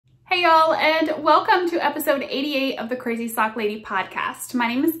Hey y'all, and welcome to episode 88 of the Crazy Sock Lady podcast. My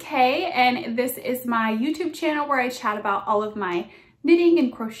name is Kay, and this is my YouTube channel where I chat about all of my knitting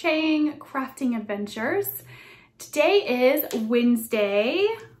and crocheting, crafting adventures. Today is Wednesday,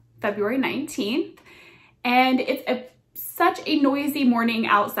 February 19th, and it's such a noisy morning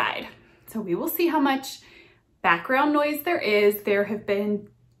outside. So we will see how much background noise there is. There have been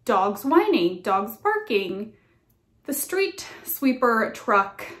dogs whining, dogs barking. The street sweeper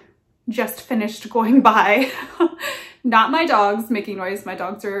truck just finished going by. Not my dogs making noise. My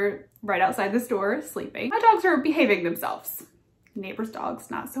dogs are right outside this door sleeping. My dogs are behaving themselves. Neighbors'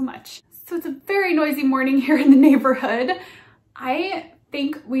 dogs, not so much. So it's a very noisy morning here in the neighborhood. I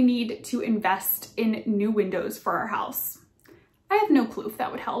think we need to invest in new windows for our house. I have no clue if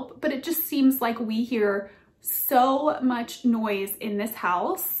that would help, but it just seems like we hear so much noise in this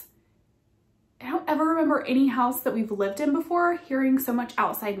house. I don't ever remember any house that we've lived in before hearing so much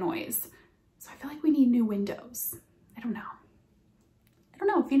outside noise. So I feel like we need new windows. I don't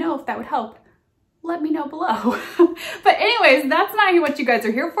know if you know if that would help. Let me know below. But anyways, that's not what you guys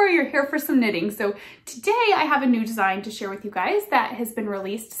are here for. You're here for some knitting. So today I have a new design to share with you guys that has been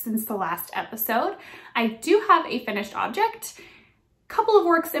released since the last episode. I do have a finished object, a couple of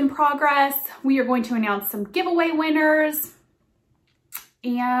works in progress. We are going to announce some giveaway winners,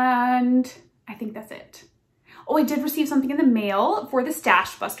 and I think that's it. Oh, I did receive something in the mail for the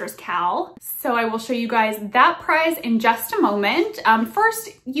Stash Busters Cal. So I will show you guys that prize in just a moment.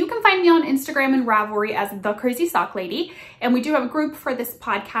 First, you can find me on Instagram and Ravelry as The Crazy Sock Lady. And we do have a group for this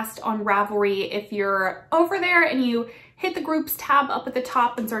podcast on Ravelry. If you're over there and you hit the groups tab up at the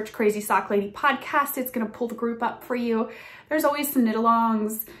top and search Crazy Sock Lady Podcast, it's gonna pull the group up for you. There's always some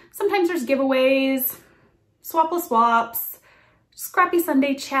knit-alongs. Sometimes there's giveaways, swapless swaps, Scrappy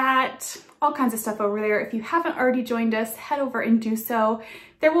Sunday chat, all kinds of stuff over there. If you haven't already joined us, head over and do so.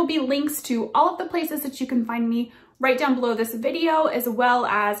 There will be links to all of the places that you can find me right down below this video, as well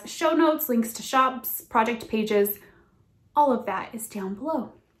as show notes, links to shops, project pages. All of that is down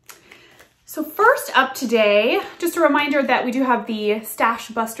below. So first up today, just a reminder that we do have the Stash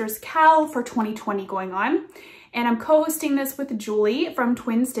Busters Cal for 2020 going on. And I'm co-hosting this with Julie from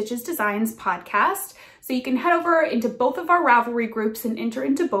Twin Stitches Designs podcast. So you can head over into both of our Ravelry groups and enter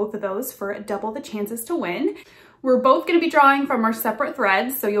into both of those for double the chances to win. We're both going to be drawing from our separate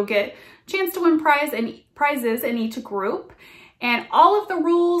threads, so you'll get a chance to win prizes in each group. And all of the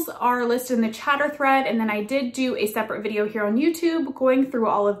rules are listed in the chatter thread, and then I did do a separate video here on YouTube going through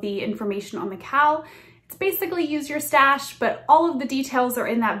all of the information on the Cal. It's basically use your stash, but all of the details are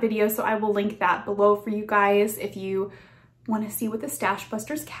in that video, so I will link that below for you guys if you want to see what the Stash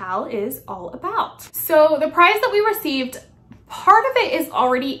Busters Cal is all about. So the prize that we received, part of it is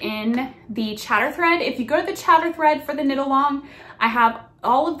already in the chatter thread. If you go to the chatter thread for the knit along, I have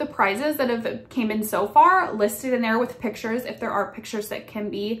all of the prizes that have came in so far listed in there with pictures, if there are pictures that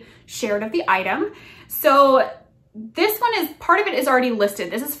can be shared of the item. So this one is, part of it is already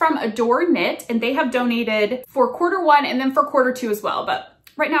listed. This is from Adore Knit, and they have donated for Q1 and then for Q2 as well. But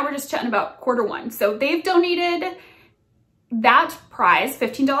right now we're just chatting about Q1. So they've donated that prize,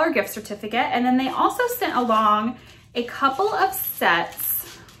 $15 gift certificate. And then they also sent along a couple of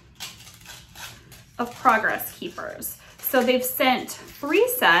sets of progress keepers. So they've sent 3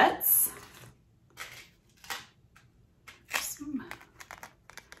 sets. Some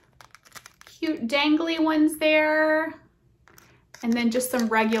cute dangly ones there. And then just some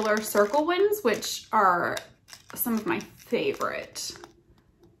regular circle ones, which are some of my favorite,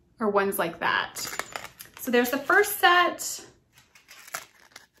 or ones like that. So there's the first set,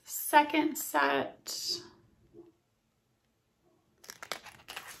 second set,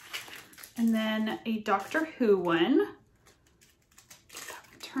 and then a Doctor Who one.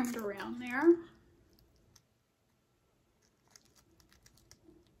 Turned around there.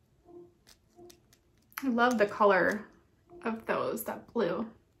 I love the color of those, that blue.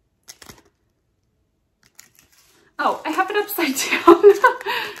 Oh, I have it upside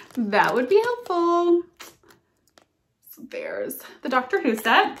down. That would be helpful. So there's the Doctor Who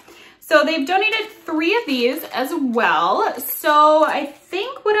set. So they've donated 3 of these as well. So I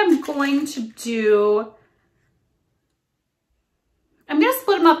think what I'm going to do, I'm going to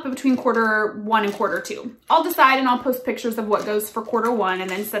split them up between Q1 and Q2. I'll decide and I'll post pictures of what goes for Q1 and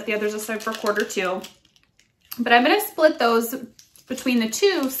then set the others aside for Q2. But I'm going to split those between the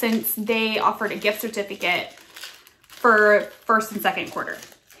 2 since they offered a gift certificate for first and second quarter.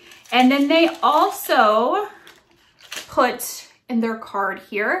 And then they also put in their card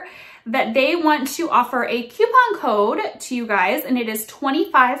here that they want to offer a coupon code to you guys, and it is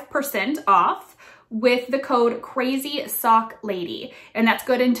 25% off with the code Crazy Sock Lady, and that's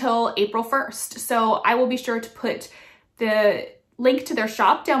good until April 1st. So I will be sure to put the link to their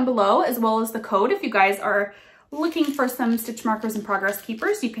shop down below, as well as the code. If you guys are looking for some stitch markers and progress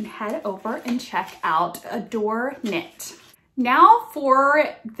keepers, you can head over and check out Adore Knit. Now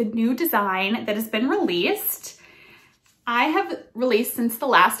for the new design that has been released. I have released since the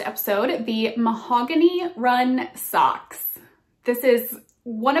last episode the Mahogany Run Socks. This is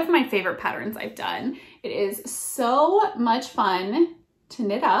one of my favorite patterns I've done. It is so much fun to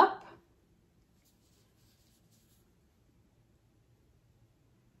knit up.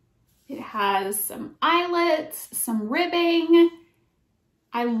 It has some eyelets, some ribbing.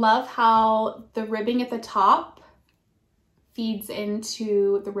 I love how the ribbing at the top feeds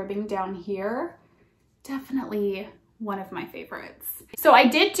into the ribbing down here. Definitely one of my favorites. So I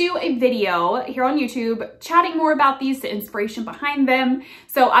did do a video here on YouTube chatting more about these, the inspiration behind them.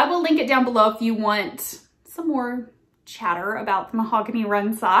 So I will link it down below if you want some more chatter about the Mahogany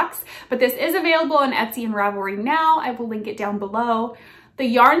Run socks. But this is available on Etsy and Ravelry now. I will link it down below. The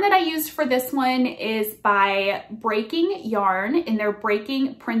yarn that I used for this one is by Breaking Yarn in their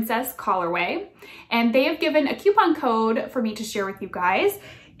Breaking Princess colorway. And they have given a coupon code for me to share with you guys.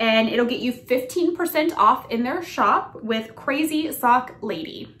 And it'll get you 15% off in their shop with Crazy Sock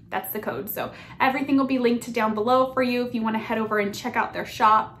Lady. That's the code. So everything will be linked down below for you if you want to head over and check out their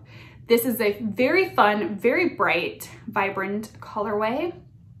shop. This is a very fun, very bright, vibrant colorway.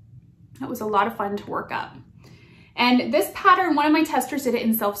 It was a lot of fun to work up. And this pattern, one of my testers did it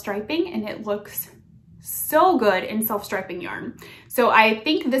in self-striping, and it looks so good in self-striping yarn. So I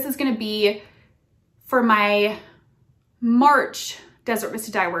think this is going to be for my March Desert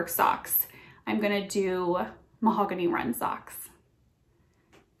Misty Dye Works socks. I'm gonna do Mahogany Run socks.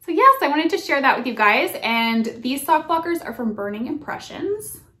 So yes, I wanted to share that with you guys. And these sock blockers are from Burning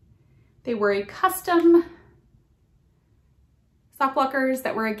Impressions. They were a custom sock blockers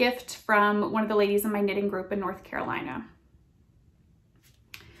that were a gift from one of the ladies in my knitting group in North Carolina.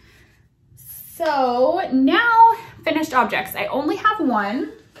 So now finished objects. I only have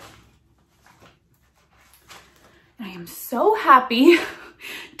one. I am so happy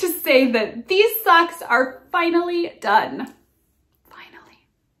to say that these socks are finally done. Finally.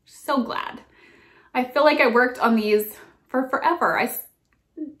 So glad. I feel like I worked on these for forever. I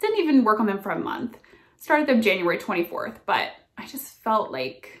didn't even work on them for a month. Started them January 24th, but I just felt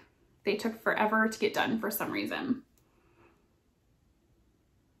like they took forever to get done for some reason.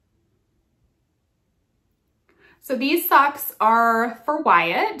 So these socks are for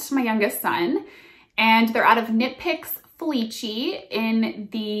Wyatt, my youngest son. And they're out of Knit Picks Felici in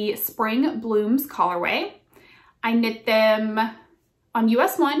the Spring Blooms colorway. I knit them on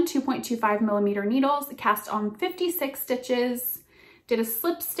US 1 2.25 millimeter needles, cast on 56 stitches, did a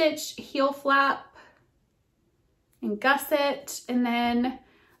slip stitch, heel flap, and gusset, and then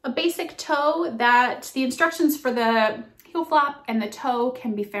a basic toe that the instructions for the heel flap and the toe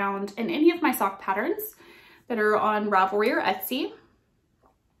can be found in any of my sock patterns that are on Ravelry or Etsy.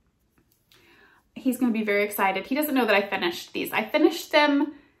 He's going to be very excited. He doesn't know that I finished these. I finished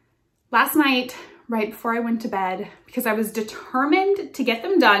them last night right before I went to bed because I was determined to get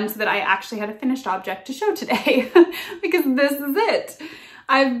them done so that I actually had a finished object to show today because this is it.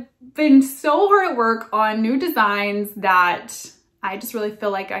 I've been so hard at work on new designs that I just really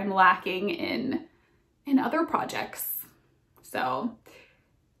feel like I'm lacking in other projects. So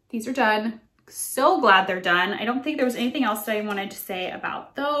these are done. So glad they're done. I don't think there was anything else that I wanted to say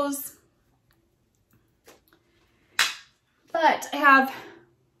about those. But I have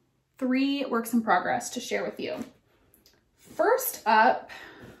 3 works in progress to share with you. First up,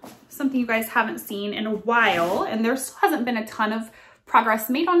 something you guys haven't seen in a while, and there still hasn't been a ton of progress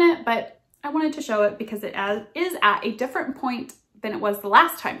made on it, but I wanted to show it because it is at a different point than it was the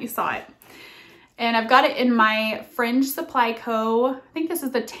last time you saw it. And I've got it in my Fringe Supply Co. I think this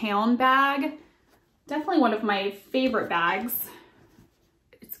is the Town bag. Definitely one of my favorite bags.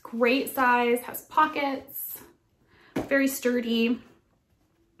 It's great size, has pockets, very sturdy.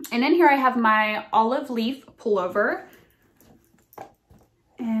 And in here I have my olive leaf pullover.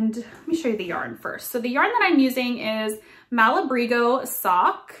 And let me show you the yarn first. So the yarn that I'm using is Malabrigo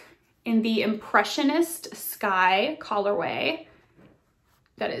Sock in the Impressionist Sky colorway.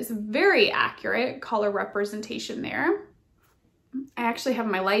 That is very accurate color representation there. I actually have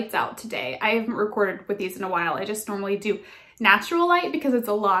my lights out today. I haven't recorded with these in a while. I just normally do natural light because it's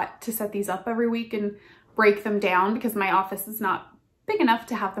a lot to set these up every week and break them down because my office is not big enough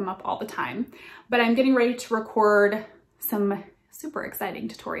to have them up all the time. But I'm getting ready to record some super exciting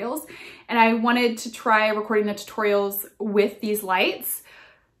tutorials, and I wanted to try recording the tutorials with these lights.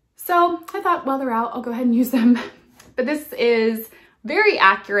 So I thought, while they're out, I'll go ahead and use them. But this is very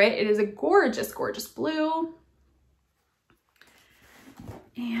accurate. It is a gorgeous, gorgeous blue.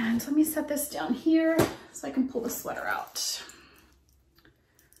 And let me set this down here so I can pull the sweater out.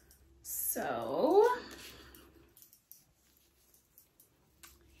 So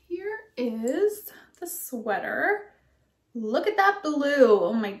here is the sweater. Look at that blue.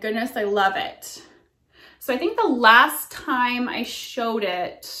 Oh my goodness, I love it. So I think the last time I showed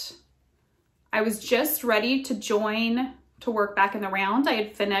it, I was just ready to join to work back in the round. I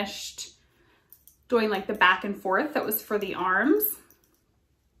had finished doing like the back and forth that was for the arms.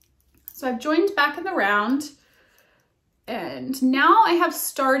 So I've joined back in the round, and now I have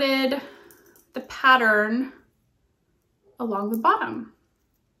started the pattern along the bottom.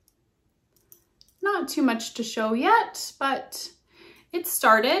 Not too much to show yet, but it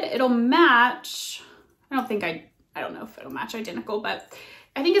started. It'll match. I don't know if it'll match identical, but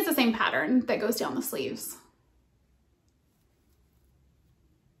I think it's the same pattern that goes down the sleeves.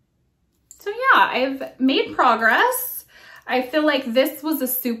 So yeah, I've made progress. I feel like this was a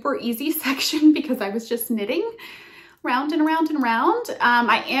super easy section because I was just knitting round and around and around.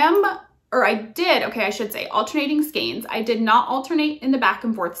 I should say alternating skeins. I did not alternate in the back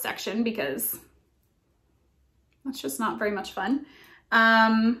and forth section because that's just not very much fun.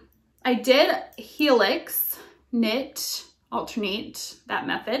 I did helix knit, alternate that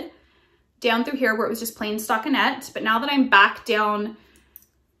method down through here where it was just plain stockinette. But now that I'm back down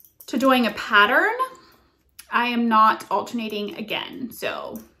to doing a pattern, I am not alternating again.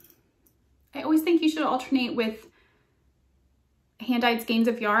 So I always think you should alternate with hand-dyed skeins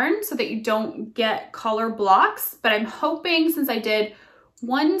of yarn so that you don't get color blocks. But I'm hoping, since I did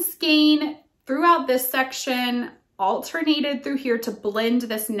one skein throughout this section, alternated through here to blend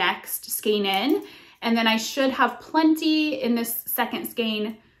this next skein in, and then I should have plenty in this second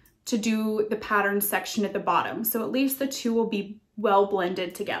skein to do the pattern section at the bottom. So at least the two will be well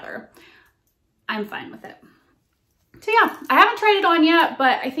blended together. I'm fine with it. So yeah, I haven't tried it on yet,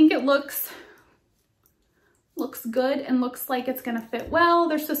 but I think it looks good and looks like it's gonna fit well.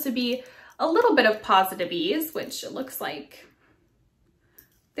 There's supposed to be a little bit of positive ease, which it looks like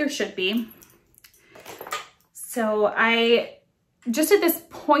there should be. So I just at this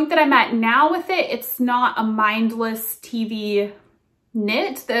point that I'm at now with it, it's not a mindless TV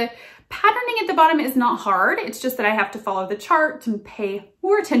knit. The patterning at the bottom is not hard. It's just that I have to follow the chart and pay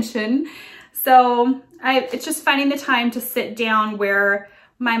more attention. So it's just finding the time to sit down where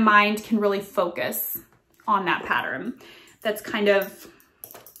my mind can really focus on that pattern. That's kind of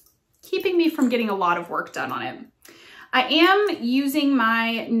keeping me from getting a lot of work done on it. I am using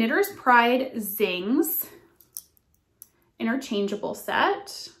my Knitter's Pride Zings interchangeable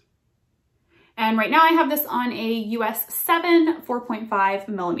set. And right now I have this on a US 7 4.5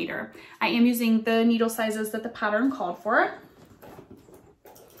 millimeter. I am using the needle sizes that the pattern called for.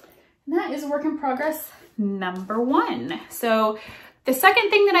 And that is work in progress number 1. So the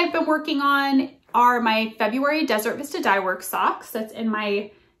second thing that I've been working on are my February Desert Vista Dye Work socks. That's in my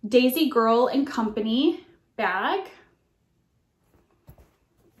Daisy Girl and Company bag.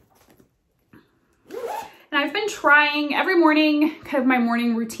 And I've been trying every morning, kind of my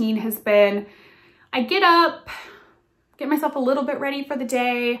morning routine has been, I get up, get myself a little bit ready for the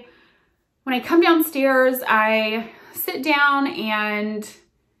day. When I come downstairs, I sit down and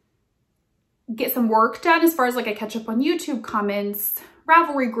get some work done as far as like I catch up on YouTube comments,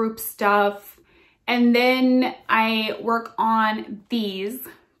 Ravelry group stuff, and then I work on these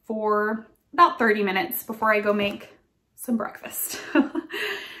for about 30 minutes before I go make some breakfast.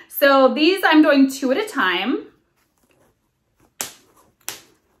 So these I'm doing 2 at a time.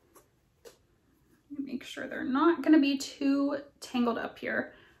 Make sure they're not going to be too tangled up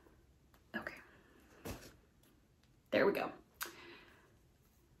here. Okay. There we go.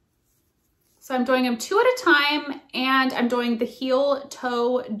 So I'm doing them 2 at a time, and I'm doing the heel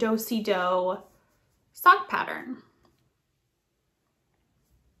toe do-si-do sock pattern.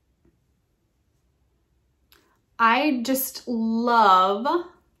 I just love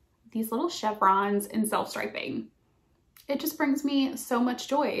these little chevrons in self-striping. It just brings me so much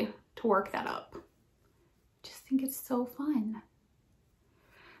joy to work that up. Just think it's so fun.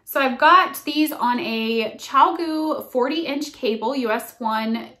 So I've got these on a ChiaoGoo 40-inch cable, US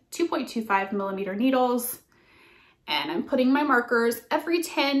 1, 2.25 millimeter needles. And I'm putting my markers every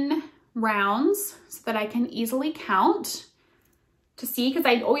 10 rounds so that I can easily count to see, because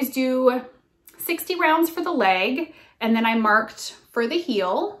I always do 60 rounds for the leg, and then I marked for the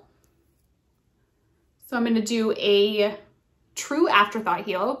heel. So I'm gonna do a true afterthought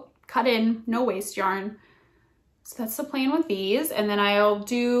heel, cut in, no waste yarn, So that's the plan with these. And then I'll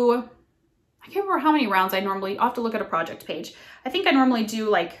do, I can't remember how many rounds I normally, I'll have to look at a project page. I think I normally do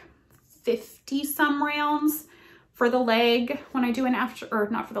like 50 some rounds for the leg when I do an after, or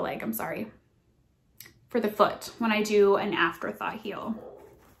not for the leg, I'm sorry, for the foot when I do an afterthought heel.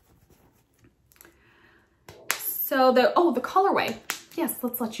 So the colorway. Yes,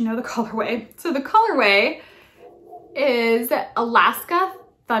 let's let you know the colorway. So the colorway is Alaska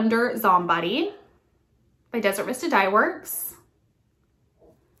Thunder Zombody by Desert Vista Dye Works.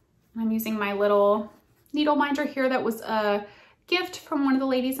 I'm using my little needle minder here that was a gift from one of the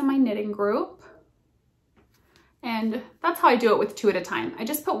ladies in my knitting group. And that's how I do it with 2 at a time. I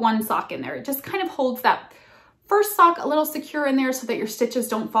just put 1 sock in there. It just kind of holds that first sock a little secure in there so that your stitches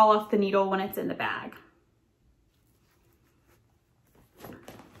don't fall off the needle when it's in the bag.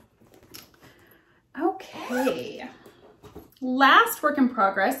 Okay. Last work in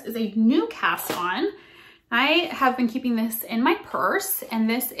progress is a new cast on. I have been keeping this in my purse, and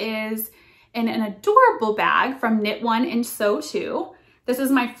this is in an adorable bag from Knit One and Sew Two. This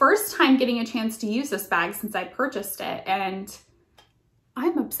is my first time getting a chance to use this bag since I purchased it, and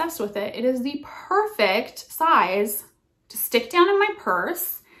I'm obsessed with it. It is the perfect size to stick down in my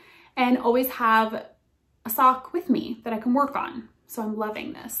purse and always have a sock with me that I can work on. So I'm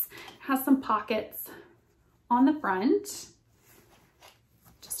loving this. It has some pockets on the front.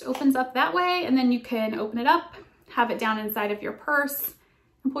 Just opens up that way, and then you can open it up, have it down inside of your purse,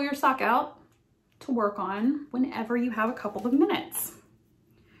 and pull your sock out to work on whenever you have a couple of minutes.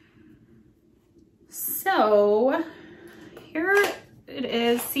 So here it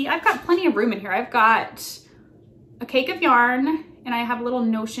is. See, I've got plenty of room in here. I've got a cake of yarn, and I have a little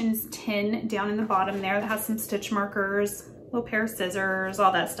Notions tin down in the bottom there that has some stitch markers, a little pair of scissors,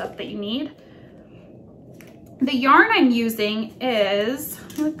 all that stuff that you need. The yarn I'm using is,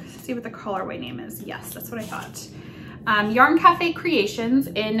 let's see what the colorway name is. Yes, that's what I thought. Yarn Cafe Creations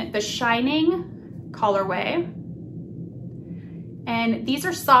in the Shining colorway. And these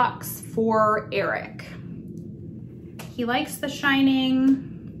are socks for Eric. He likes the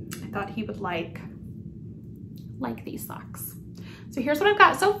Shining. I thought he would like these socks. So here's what I've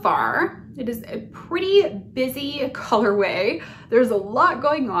got so far. It is a pretty busy colorway. There's a lot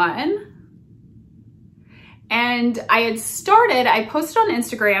going on. And I posted on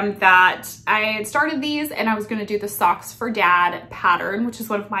Instagram that I had started these and I was gonna do the Socks for Dad pattern, which is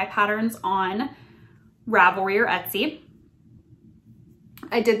one of my patterns on Ravelry or Etsy.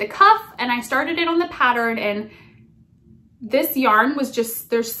 I did the cuff and I started it on the pattern, and this yarn was just,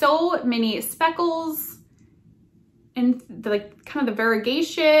 there's so many speckles and kind of the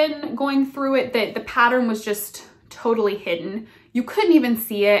variegation going through it that the pattern was just totally hidden. You couldn't even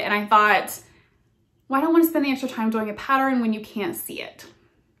see it, and I thought, well, I don't want to spend the extra time doing a pattern when you can't see it.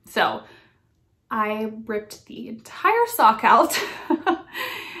 So I ripped the entire sock out.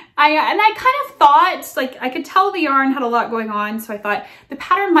 I kind of thought, like, I could tell the yarn had a lot going on, so I thought the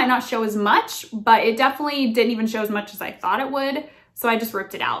pattern might not show as much, but it definitely didn't even show as much as I thought it would, so I just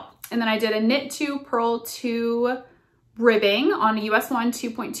ripped it out. And then I did a knit 2, purl 2 ribbing on a US 1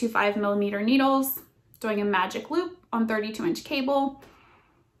 2.25 millimeter needles, doing a magic loop on 32-inch cable,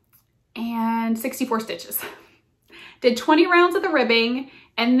 and 64 stitches. Did 20 rounds of the ribbing,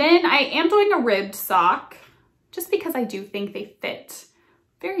 and then I am doing a ribbed sock just because I do think they fit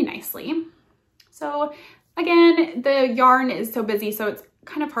very nicely. So again, the yarn is so busy, so it's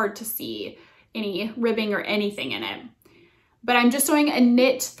kind of hard to see any ribbing or anything in it. But I'm just doing a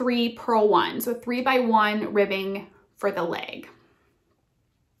knit 3, purl 1, so 3x1 ribbing for the leg.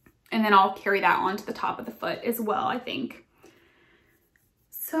 And then I'll carry that onto the top of the foot as well, I think.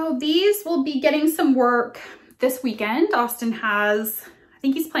 So these will be getting some work this weekend. Austin has, I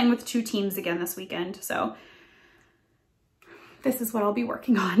think he's playing with 2 teams again this weekend. So this is what I'll be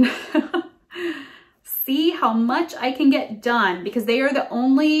working on. See how much I can get done, because they are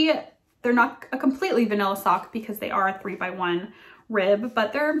they're not a completely vanilla sock because they are a 3x1 rib,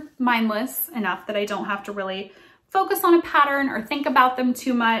 but they're mindless enough that I don't have to really focus on a pattern or think about them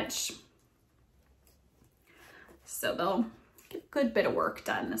too much. So they'll get a good bit of work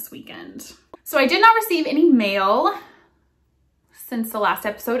done this weekend. So I did not receive any mail since the last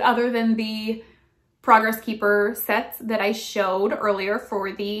episode, other than the Progress Keeper sets that I showed earlier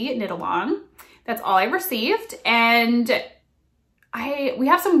for the knit along. That's all I received. And we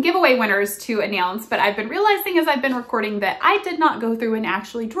have some giveaway winners to announce, but I've been realizing as I've been recording that I did not go through and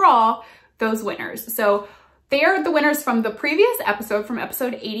actually draw those winners. So they are the winners from the previous episode, from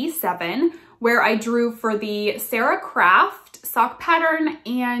episode 87, where I drew for the Sarah Craft sock pattern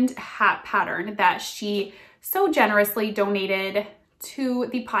and hat pattern that she so generously donated to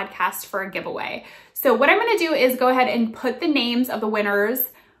the podcast for a giveaway. So what I'm gonna do is go ahead and put the names of the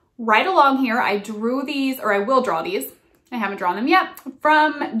winners right along here. I drew these, or I will draw these. I haven't drawn them yet,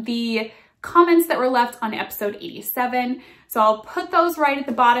 from the comments that were left on episode 87. So I'll put those right at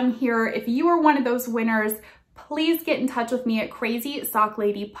the bottom here. If you are one of those winners, please get in touch with me at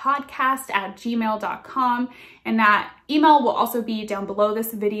crazysockladypodcast@gmail.com. And that email will also be down below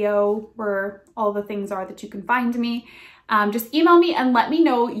this video where all the things are that you can find me. Just email me and let me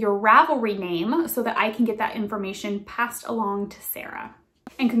know your Ravelry name so that I can get that information passed along to Sarah.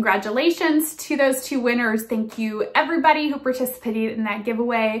 And congratulations to those 2 winners. Thank you everybody who participated in that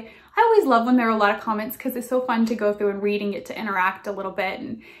giveaway. I always love when there are a lot of comments because it's so fun to go through and read and get to interact a little bit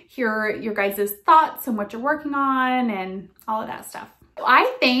and hear your guys' thoughts and what you're working on and all of that stuff.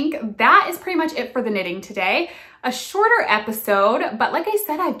 I think that is pretty much it for the knitting today. A shorter episode, but like I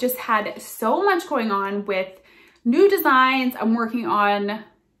said, I've just had so much going on with new designs. I'm working on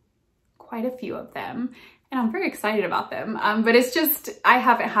quite a few of them and I'm very excited about them. But it's just, I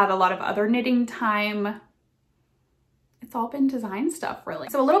haven't had a lot of other knitting time. It's all been design stuff, really.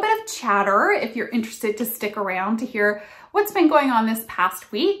 So a little bit of chatter if you're interested to stick around to hear what's been going on this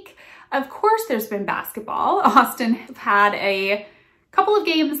past week. Of course, there's been basketball. Austin had a couple of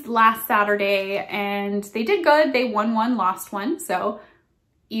games last Saturday and they did good. They won one, lost one, so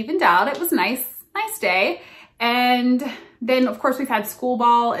evened out. It was nice day. And then of course we've had school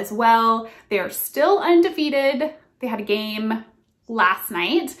ball as well. They are still undefeated. They had a game last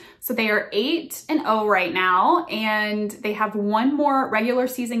night. So they are 8-0 right now, and they have one more regular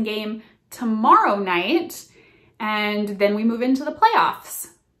season game tomorrow night, and then we move into the playoffs.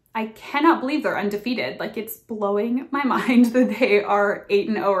 I cannot believe they're undefeated. Like, it's blowing my mind that they are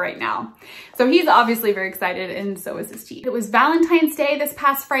 8-0 right now. So he's obviously very excited, and so is his team. It was Valentine's Day this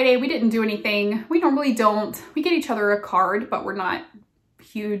past Friday. We didn't do anything. We normally don't. We get each other a card, but we're not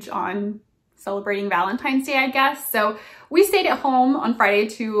huge on celebrating Valentine's Day, I guess. So we stayed at home on Friday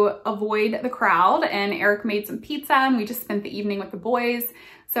to avoid the crowd, and Eric made some pizza and we just spent the evening with the boys.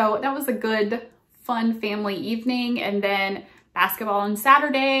 So that was a good, fun family evening. And then basketball on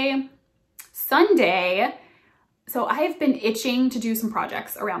Saturday. Sunday, so I've been itching to do some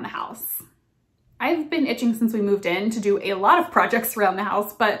projects around the house. I've been itching since we moved in to do a lot of projects around the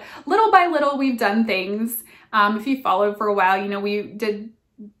house, but little by little we've done things. If you followed for a while, you know, we did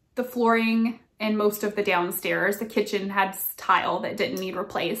the flooring and most of the downstairs. The kitchen had tile that didn't need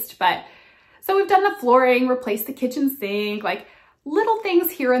replaced, but so we've done the flooring, replaced the kitchen sink, like little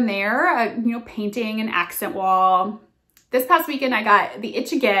things here and there, you know, painting an accent wall. This past weekend I got the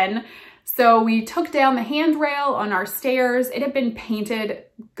itch again. So we took down the handrail on our stairs. It had been painted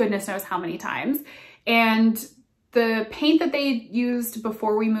goodness knows how many times. And the paint that they used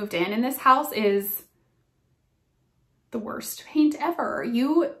before we moved in this house is the worst paint ever.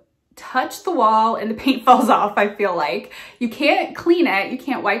 You touch the wall and the paint falls off, I feel like. You can't clean it. You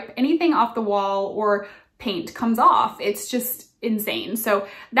can't wipe anything off the wall or paint comes off. It's just insane. So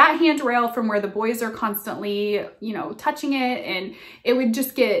that handrail from where the boys are constantly, you know, touching it, and it would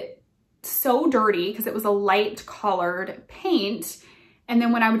just get so dirty because it was a light colored paint. And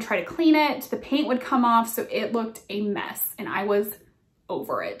then when I would try to clean it, the paint would come off. So it looked a mess and I was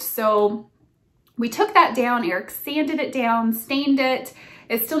over it. So we took that down. Eric sanded it down, stained it.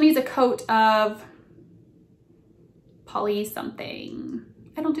 It still needs a coat of poly something.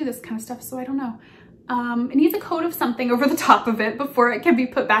 I don't do this kind of stuff, so I don't know. It needs a coat of something over the top of it before it can be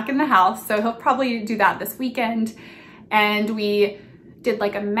put back in the house. So he'll probably do that this weekend. And we did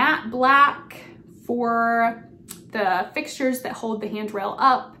like a matte black for the fixtures that hold the handrail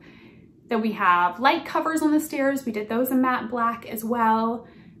up. Then we have light covers on the stairs. We did those in matte black as well,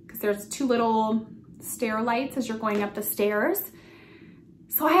 because there's 2 little stair lights as you're going up the stairs.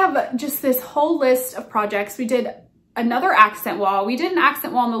 So I have just this whole list of projects. We did another accent wall. We did an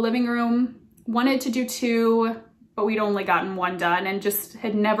accent wall in the living room, wanted to do 2, but we'd only gotten 1 done and just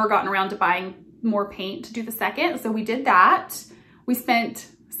had never gotten around to buying more paint to do the second. So we did that. We spent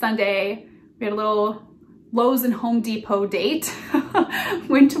Sunday, we had a little Lowe's and Home Depot date.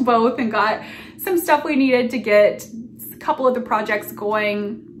 Went to both and got some stuff we needed to get a couple of the projects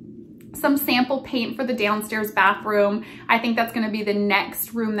going. Some sample paint for the downstairs bathroom. I think that's gonna be the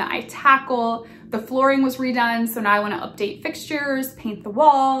next room that I tackle. The flooring was redone, so now I wanna update fixtures, paint the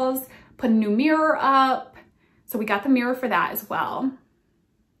walls, put a new mirror up. So we got the mirror for that as well.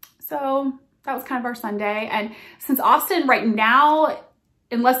 So that was kind of our Sunday. And since Austin right now,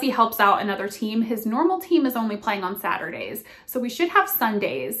 unless he helps out another team, his normal team is only playing on Saturdays. So we should have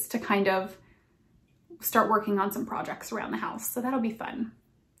Sundays to kind of start working on some projects around the house. So that'll be fun.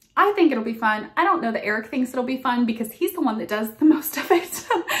 I think it'll be fun. I don't know that Eric thinks it'll be fun because he's the one that does the most of it.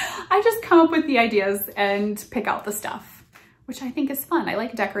 I just come up with the ideas and pick out the stuff, which I think is fun. I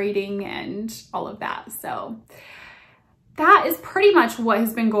like decorating and all of that. So that is pretty much what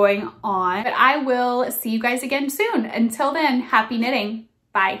has been going on, but I will see you guys again soon. Until then, happy knitting.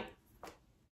 Bye.